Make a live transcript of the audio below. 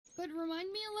but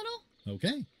remind me a little?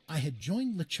 Okay. I had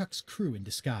joined LeChuck's crew in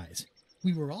disguise.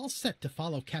 We were all set to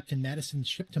follow Captain Madison's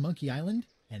ship to Monkey Island,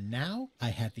 and now I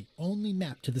had the only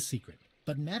map to the secret.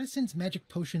 But Madison's magic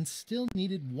potion still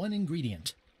needed one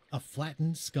ingredient, a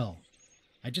flattened skull.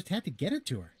 I just had to get it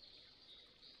to her.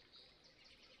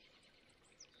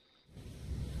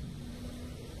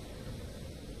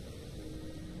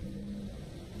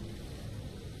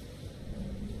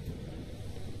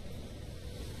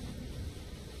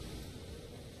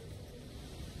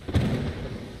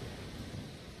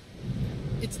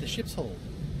 It's the ship's hold.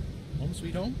 Home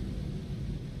sweet home?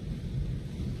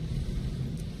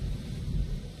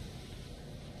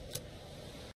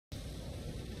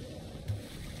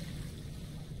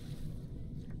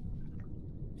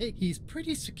 Hey, he's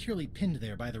pretty securely pinned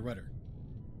there by the rudder.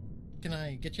 Can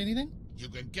I get you anything? You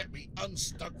can get me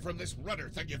unstuck from this rudder,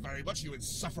 thank you very much, you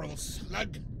insufferable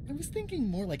slug! I was thinking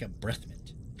more like a breath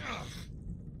mint. Ugh.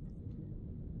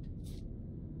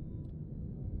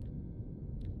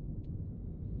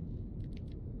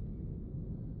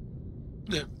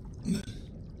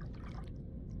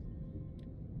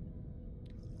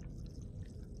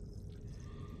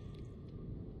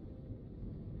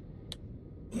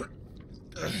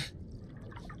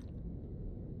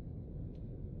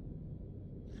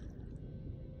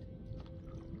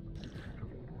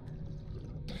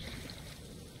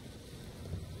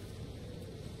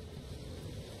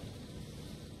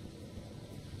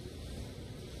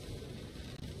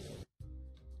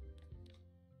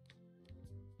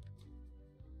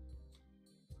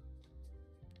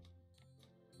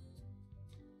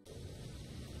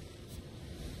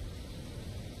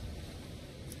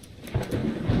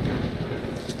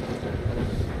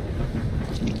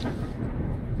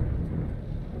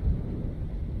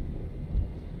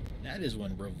 That is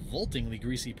one revoltingly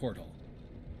greasy porthole.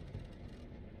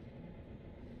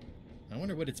 I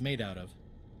wonder what it's made out of.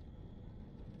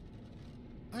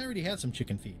 I already had some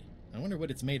chicken feed. I wonder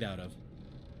what it's made out of.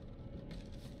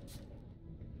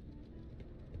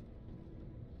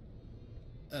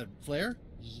 Flare?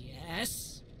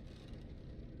 Yes?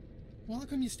 Well, how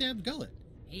come you stabbed Gullet?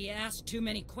 He asked too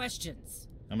many questions.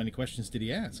 How many questions did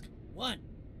he ask? One.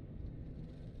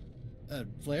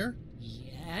 Flare?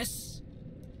 Yes?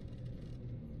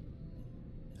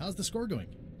 How's the score going?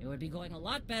 It would be going a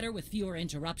lot better with fewer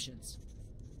interruptions.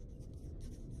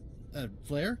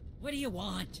 Flare? What do you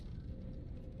want?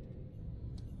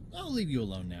 I'll leave you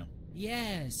alone now.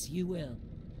 Yes, you will.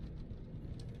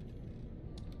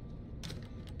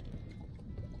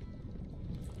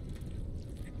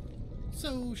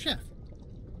 So, Chef,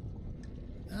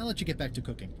 I'll let you get back to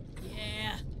cooking.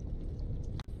 Yeah.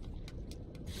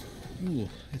 Ooh,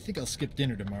 I think I'll skip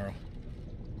dinner tomorrow.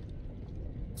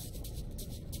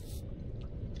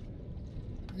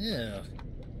 Yeah.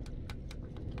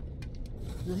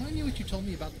 Remind me what you told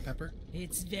me about the pepper?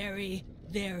 It's very,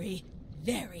 very,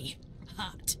 very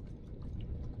hot.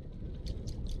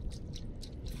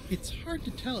 It's hard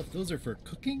to tell if those are for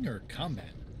cooking or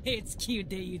combat. It's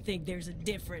cute that you think there's a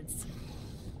difference.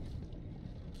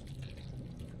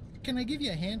 Can I give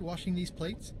you a hand washing these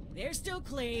plates? They're still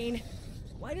clean.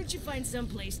 Why don't you find some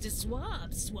place to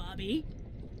swab, Swabby?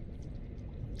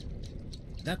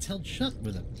 That's held shut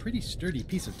with a pretty sturdy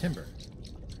piece of timber.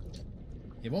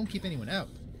 It won't keep anyone out,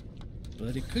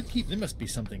 but it could keep... There must be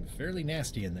something fairly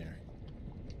nasty in there.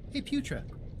 Hey, Putra,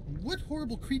 what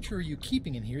horrible creature are you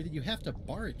keeping in here that you have to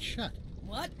bar it shut?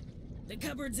 What? The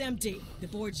cupboard's empty. The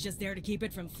board's just there to keep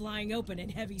it from flying open in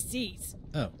heavy seas.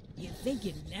 Oh. You'd think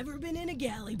you'd never been in a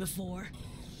galley before.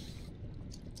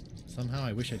 Somehow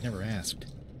I wish I'd never asked.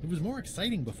 It was more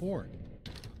exciting before.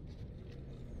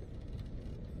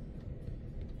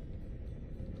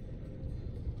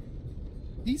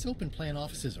 These open plan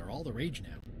offices are all the rage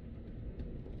now.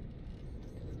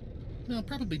 I'll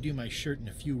probably do my shirt in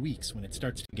a few weeks when it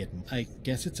starts to get... I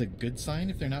guess it's a good sign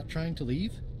if they're not trying to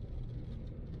leave?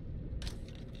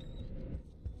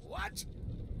 What?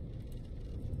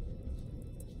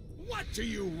 What do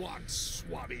you want,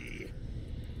 Swabby?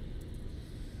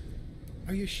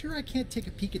 Are you sure I can't take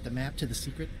a peek at the map to the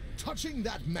secret? Touching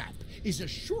that map is a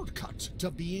shortcut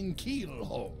to being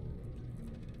keelhole.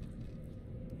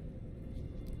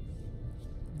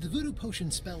 The voodoo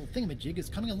potion spell thingamajig is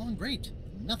coming along great.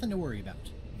 Nothing to worry about.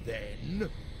 Then,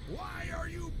 why are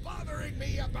you bothering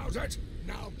me about it?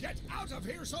 Now get out of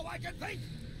here so I can think!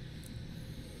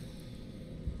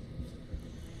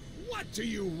 What do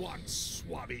you want,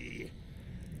 Swabby?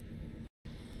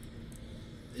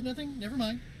 Nothing, never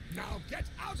mind. Now get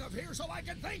out of here so I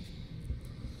can think!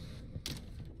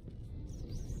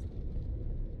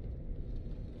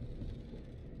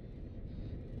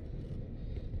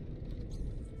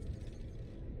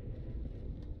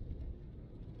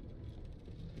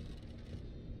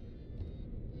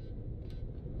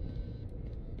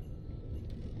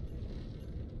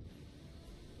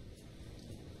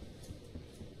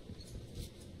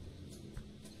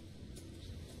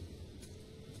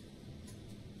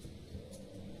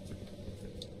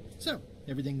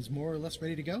 Everything's more or less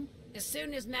ready to go? As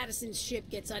soon as Madison's ship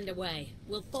gets underway,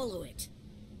 we'll follow it.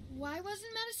 Why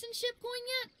wasn't Madison's ship going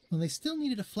yet? Well, they still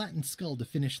needed a flattened skull to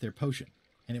finish their potion,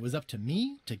 and it was up to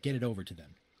me to get it over to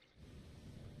them.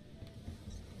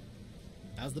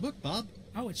 How's the book, Bob?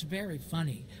 Oh, it's very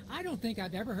funny. I don't think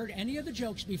I've ever heard any of the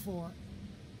jokes before.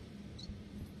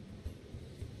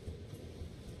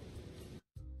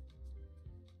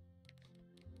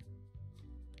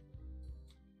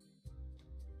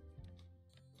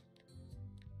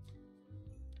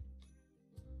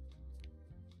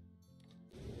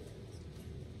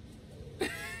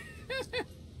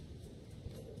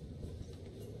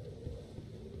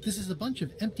 This is a bunch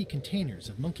of empty containers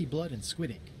of monkey blood and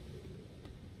squid ink.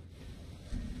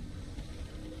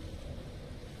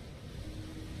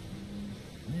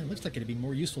 Yeah, it looks like it'd be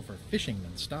more useful for fishing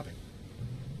than stopping.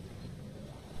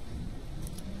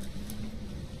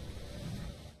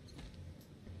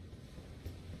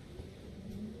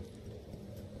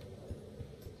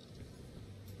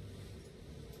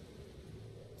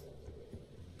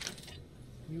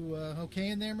 You, okay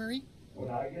in there, Murray? When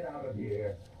I get out of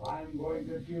here, I'm going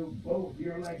to chew both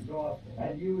your legs off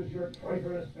and use your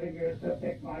traitorous fingers to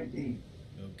pick my teeth.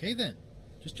 Okay then.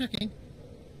 Just checking.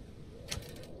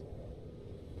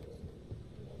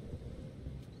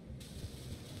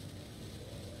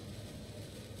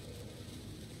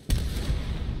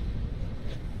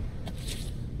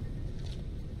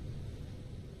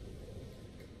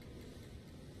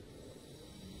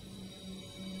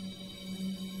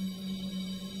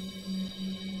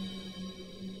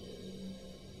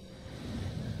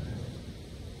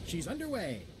 She's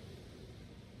underway.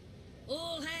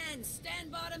 All hands,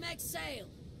 stand bottom X sail.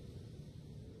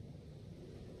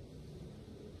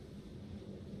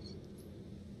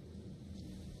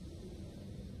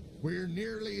 We're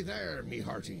nearly there, me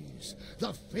hearties.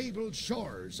 The fabled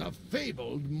shores of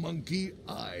fabled Monkey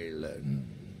Island.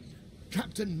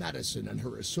 Captain Madison and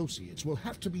her associates will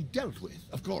have to be dealt with,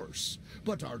 of course.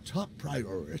 But our top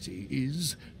priority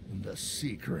is the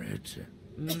secret.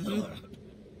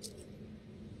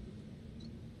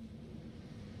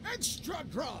 Extra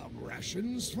grog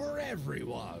rations for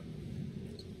everyone.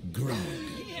 Grog.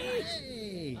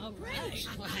 Hey! All right.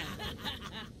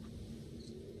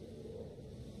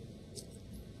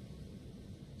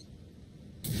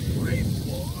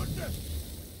 Greenwood!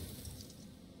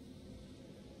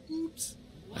 Oops.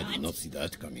 I did not see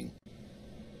that coming.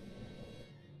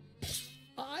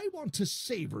 I want to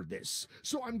savor this,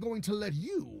 so I'm going to let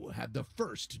you have the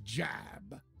first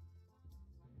jab.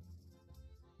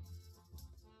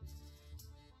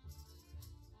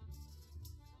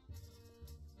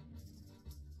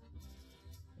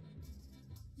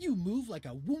 You move like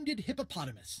a wounded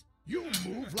hippopotamus. You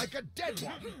move like a dead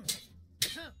one.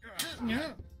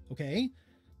 Okay,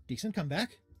 decent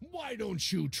comeback. Why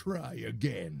don't you try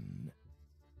again?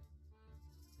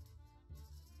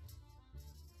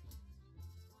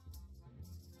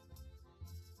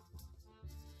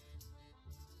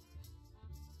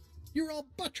 You're all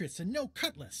buttress and no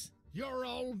cutlass. You're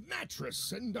all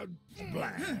mattress and a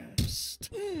blast.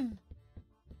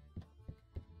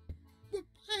 But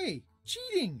hey,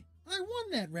 cheating! I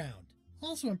won that round.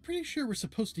 Also, I'm pretty sure we're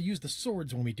supposed to use the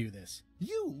swords when we do this.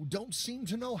 You don't seem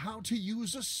to know how to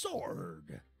use a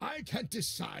sword. I can't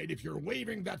decide if you're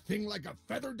waving that thing like a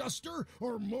feather duster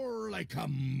or more like a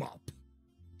mop.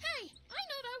 Hey, I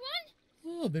know that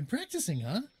one! Oh, been practicing,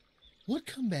 huh? What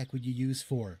comeback would you use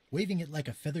for waving it like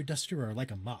a feather duster or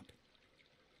like a mop?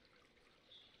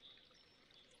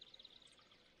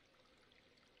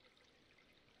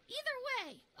 Either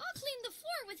way, I'll clean the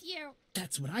floor with you.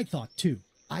 That's what I thought too.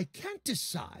 I can't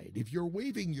decide if you're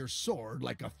waving your sword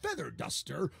like a feather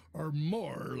duster or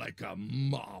more like a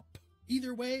mop.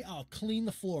 Either way, I'll clean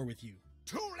the floor with you.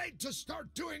 Too late to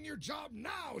start doing your job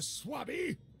now,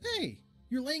 Swabby! Hey,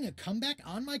 you're laying a comeback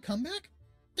on my comeback?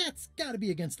 That's gotta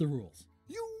be against the rules.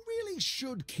 You really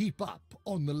should keep up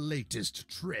on the latest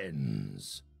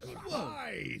trends.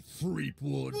 Goodbye,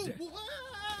 Threepwood.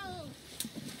 Whoa!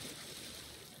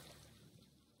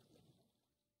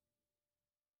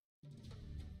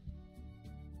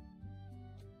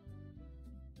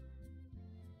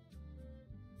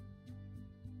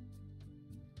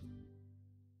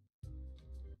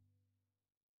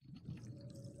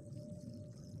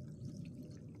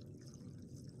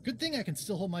 Good thing I can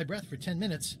still hold my breath for 10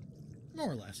 minutes.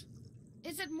 More or less.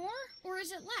 Is it more or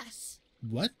is it less?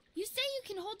 What? You say you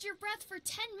can hold your breath for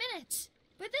 10 minutes,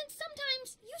 but then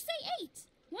sometimes you say 8.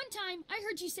 One time I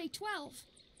heard you say 12.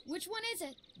 Which one is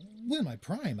it? Well, in my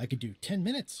prime, I could do 10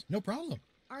 minutes. No problem.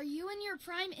 Are you in your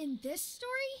prime in this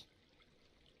story?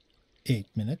 8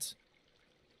 minutes.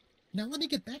 Now let me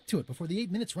get back to it before the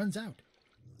 8 minutes runs out.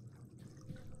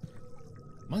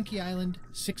 Monkey Island,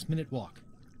 6-minute walk.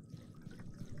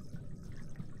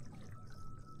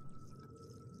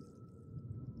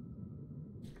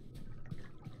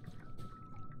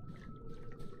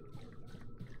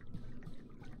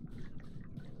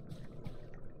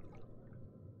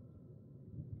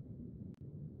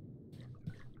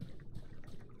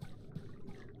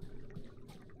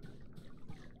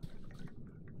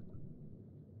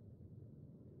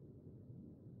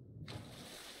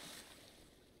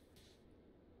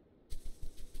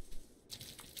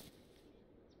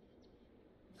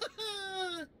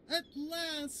 At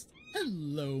last!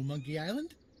 Hello, Monkey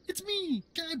Island. It's me,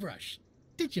 Guybrush.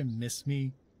 Did you miss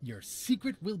me? Your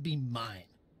secret will be mine.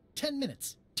 10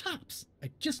 minutes, tops.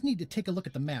 I just need to take a look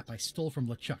at the map I stole from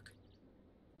LeChuck.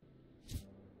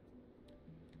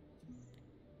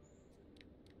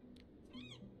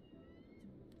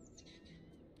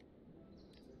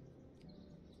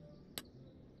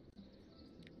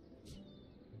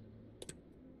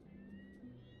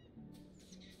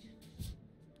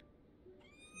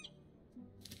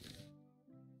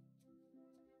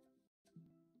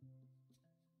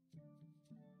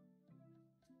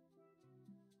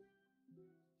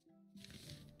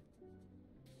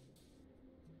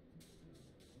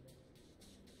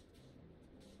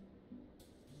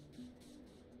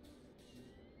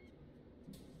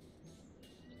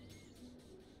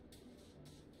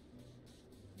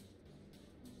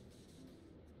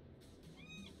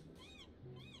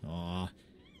 Aw,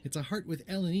 it's a heart with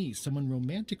L and E someone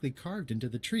romantically carved into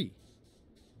the tree.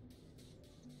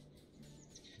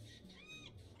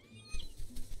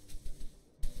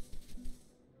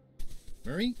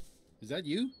 Murray, is that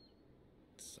you?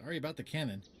 Sorry about the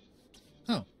cannon.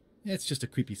 Oh, it's just a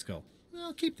creepy skull.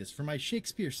 I'll keep this for my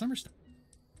Shakespeare summer stuff.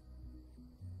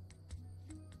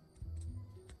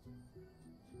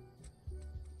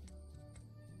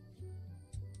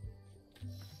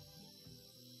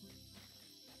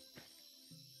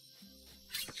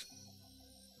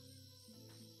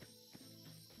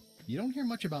 You don't hear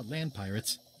much about land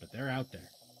pirates, but they're out there.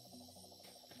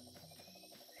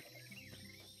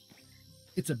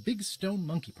 It's a big stone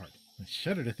monkey part. I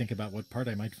shudder to think about what part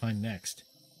I might find next.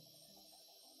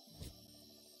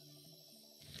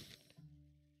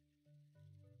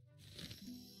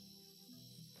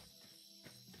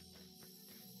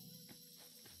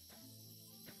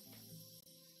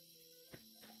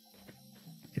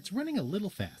 It's running a little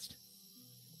fast.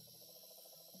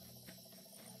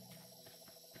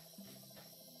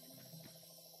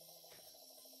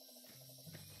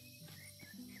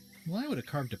 Well, I would have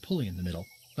carved a pulley in the middle,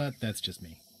 but that's just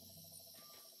me.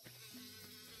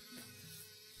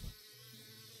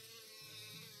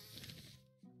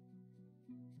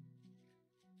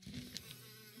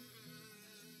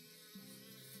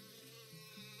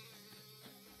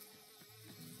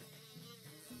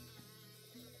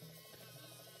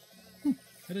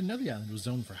 I didn't know the island was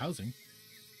zoned for housing.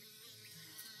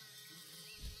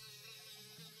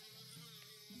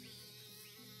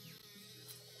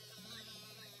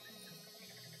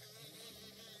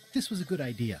 This was a good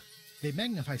idea. They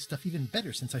magnify stuff even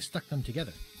better since I stuck them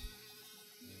together.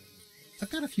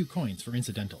 I've got a few coins for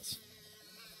incidentals.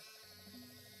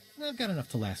 I've got enough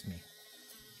to last me.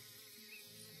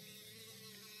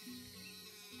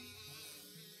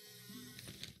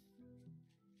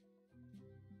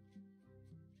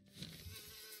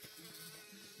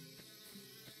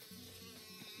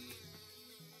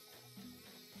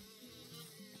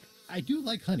 I do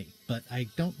like honey, but I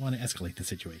don't want to escalate the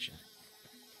situation.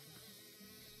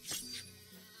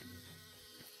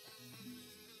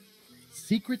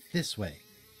 Secret this way.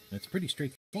 That's pretty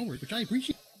straightforward, which I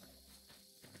appreciate.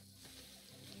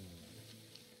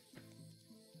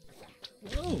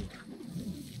 Whoa!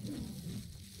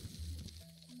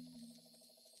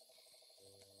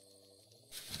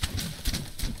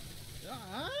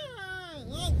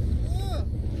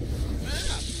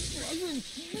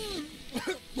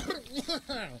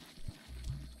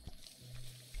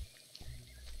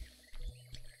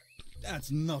 That's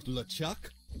not LeChuck.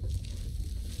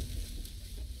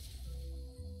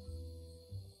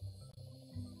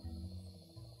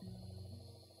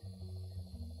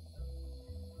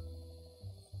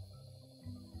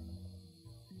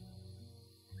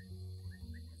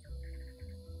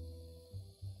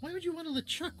 Why would you want a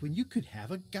LeChuck when you could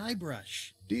have a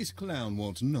Guybrush? This clown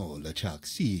won't know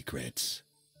LeChuck's secrets.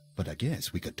 But I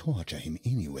guess we could torture him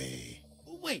anyway.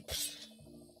 Wait!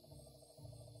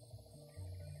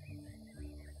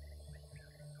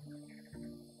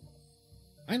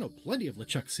 I know plenty of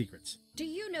LeChuck's secrets. Do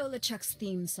you know LeChuck's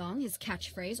theme song, his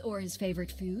catchphrase, or his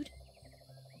favorite food?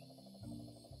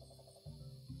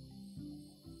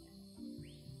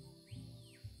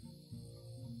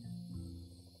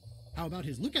 How about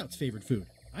his lookout's favorite food?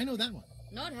 I know that one.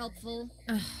 Not helpful.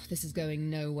 Ugh, this is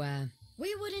going nowhere.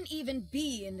 We wouldn't even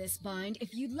be in this bind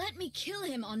if you'd let me kill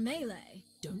him on melee.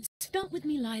 Don't start with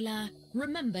me, Lila.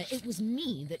 Remember, it was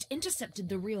me that intercepted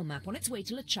the real map on its way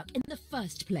to LeChuck in the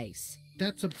first place.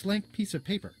 That's a blank piece of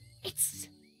paper. It's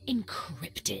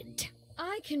encrypted.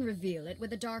 I can reveal it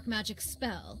with a dark magic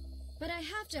spell, but I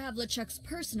have to have LeChuck's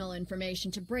personal information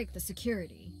to break the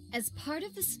security. As part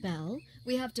of the spell,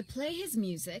 we have to play his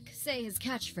music, say his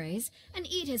catchphrase, and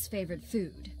eat his favorite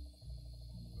food.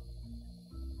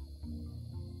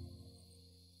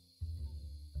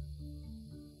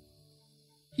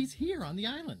 He's here on the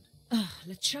island. Ugh,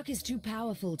 LeChuck is too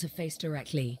powerful to face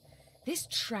directly. This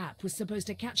trap was supposed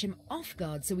to catch him off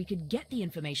guard so we could get the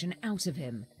information out of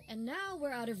him. And now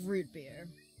we're out of root beer.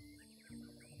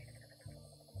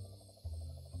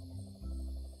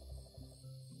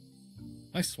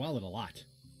 I swallowed a lot.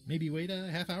 Maybe wait a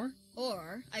half hour?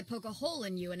 Or I poke a hole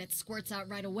in you and it squirts out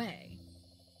right away.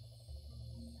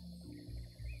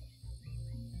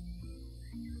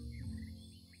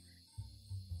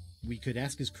 We could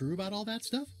ask his crew about all that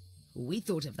stuff? We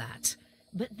thought of that.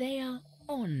 But they are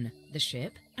on the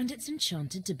ship, and it's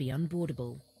enchanted to be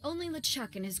unboardable. Only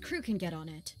LeChuck and his crew can get on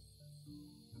it.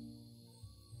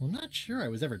 Well, not sure I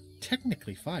was ever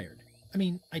technically fired. I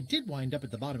mean, I did wind up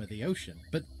at the bottom of the ocean,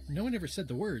 but no one ever said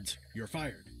the words, "You're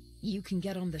fired." You can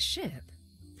get on the ship?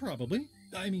 Probably.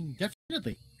 I mean,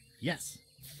 definitely. Yes.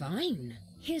 Fine.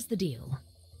 Here's the deal.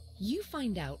 You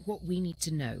find out what we need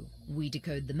to know. We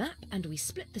decode the map, and we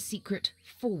split the secret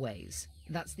 4 ways.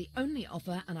 That's the only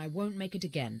offer, and I won't make it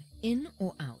again. In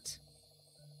or out.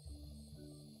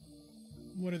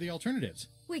 What are the alternatives?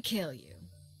 We kill you.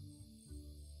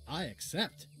 I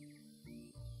accept.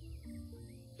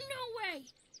 No way!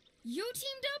 You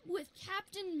teamed up with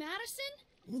Captain Madison?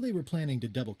 Well, they were planning to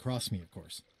double-cross me, of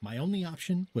course. My only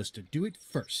option was to do it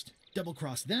first.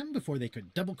 Double-cross them before they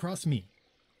could double-cross me.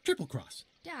 Triple-cross.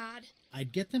 Dad.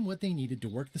 I'd get them what they needed to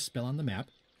work the spell on the map,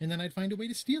 and then I'd find a way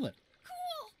to steal it.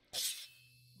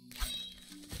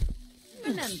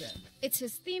 Remember, it's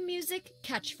his theme music,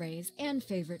 catchphrase, and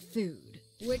favorite food.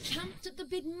 We're camped at the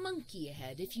Big Monkey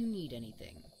ahead if you need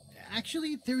anything.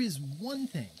 Actually, there is one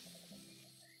thing.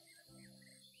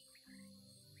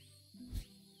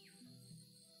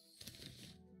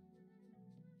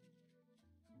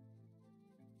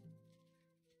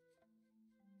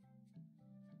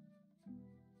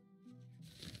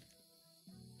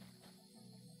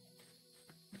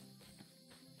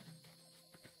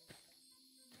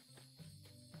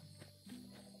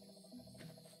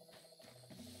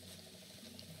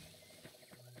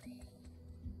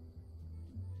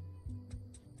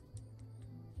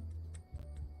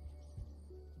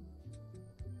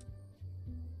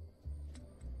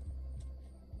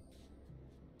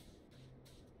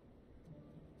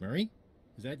 Murray?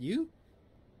 Is that you?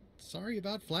 Sorry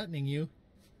about flattening you.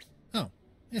 Oh,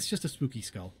 it's just a spooky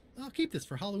skull. I'll keep this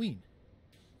for Halloween.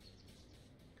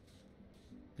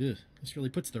 Ugh, this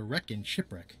really puts the wreck in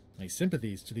shipwreck. My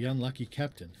sympathies to the unlucky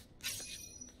captain.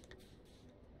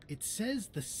 It says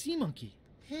the Sea Monkey.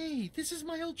 Hey, this is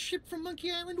my old ship from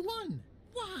Monkey Island 1.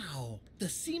 Wow, the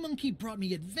Sea Monkey brought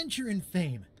me adventure and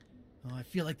fame. Oh, I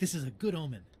feel like this is a good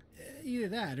omen. Either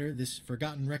that, or this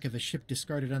forgotten wreck of a ship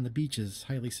discarded on the beach is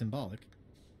highly symbolic.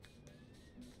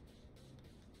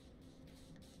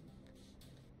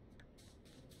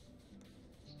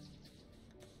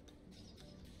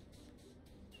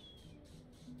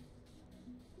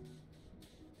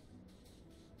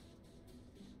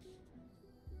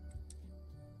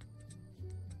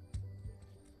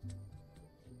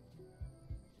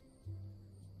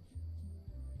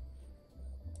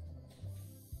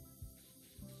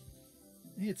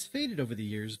 It's faded over the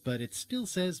years, but it still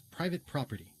says private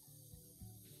property.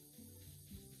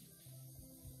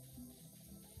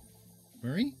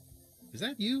 Murray? Is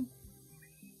that you?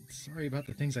 Sorry about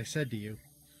the things I said to you.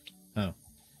 Oh,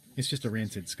 it's just a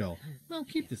rancid skull. I'll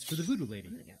keep this for the voodoo lady.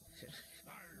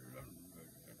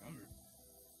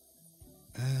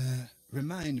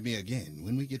 Remind me again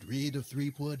when we get rid of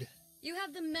Threepwood. You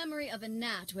have the memory of a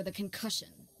gnat with a concussion.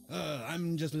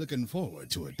 I'm just looking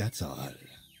forward to it, that's all.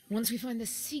 Once we find the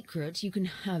secret, you can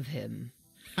have him.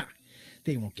 Ha!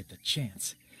 They won't get the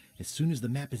chance. As soon as the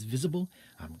map is visible,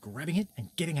 I'm grabbing it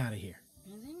and getting out of here.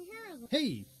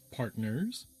 Hey,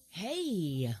 partners.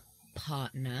 Hey,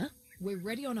 partner. We're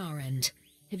ready on our end.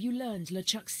 Have you learned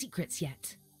LeChuck's secrets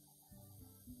yet?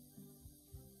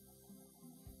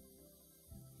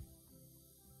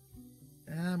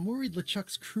 I'm worried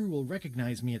LeChuck's crew will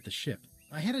recognize me at the ship.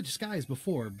 I had a disguise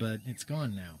before, but it's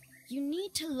gone now. You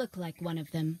need to look like one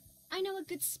of them. I know a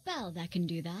good spell that can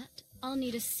do that. I'll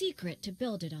need a secret to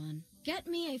build it on. Get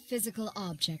me a physical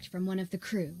object from one of the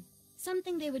crew.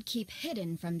 Something they would keep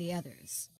hidden from the others.